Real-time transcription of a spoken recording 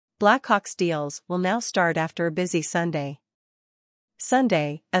Blackhawks deals will now start after a busy Sunday.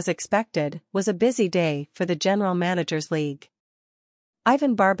 Sunday, as expected, was a busy day for the General Managers League.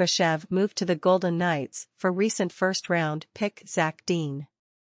 Ivan Barbashev moved to the Golden Knights for recent first-round pick Zach Dean.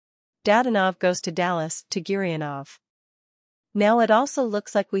 Dadonov goes to Dallas to Gurianov. Now it also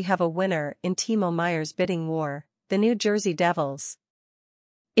looks like we have a winner in Timo Meier's bidding war, the New Jersey Devils.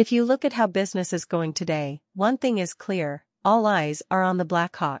 If you look at how business is going today, one thing is clear, all eyes are on the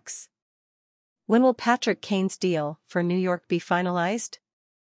Blackhawks. When will Patrick Kane's deal for New York be finalized?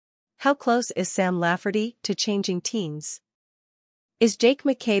 How close is Sam Lafferty to changing teams? Is Jake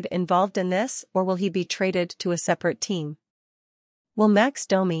McCabe involved in this, or will he be traded to a separate team? Will Max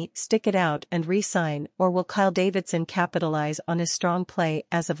Domi stick it out and re-sign, or will Kyle Davidson capitalize on his strong play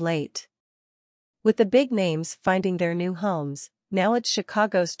as of late? With the big names finding their new homes, now it's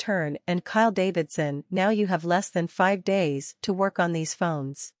Chicago's turn, and Kyle Davidson. Now you have less than 5 days to work on these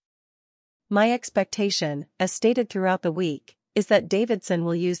phones. My expectation, as stated throughout the week, is that Davidson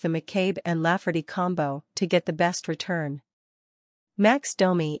will use the McCabe and Lafferty combo to get the best return. Max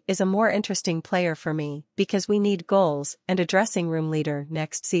Domi is a more interesting player for me because we need goals and a dressing room leader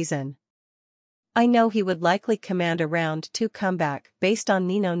next season. I know he would likely command a round 2 comeback based on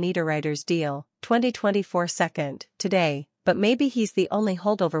Nino Niederreiter's deal, 2024 second, today, but maybe he's the only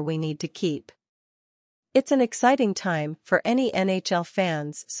holdover we need to keep. It's an exciting time for any NHL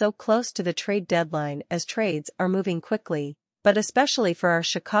fans so close to the trade deadline, as trades are moving quickly, but especially for our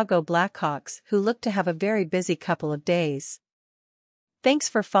Chicago Blackhawks, who look to have a very busy couple of days. Thanks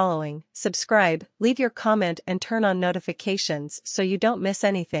for following, subscribe, leave your comment and turn on notifications so you don't miss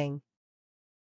anything.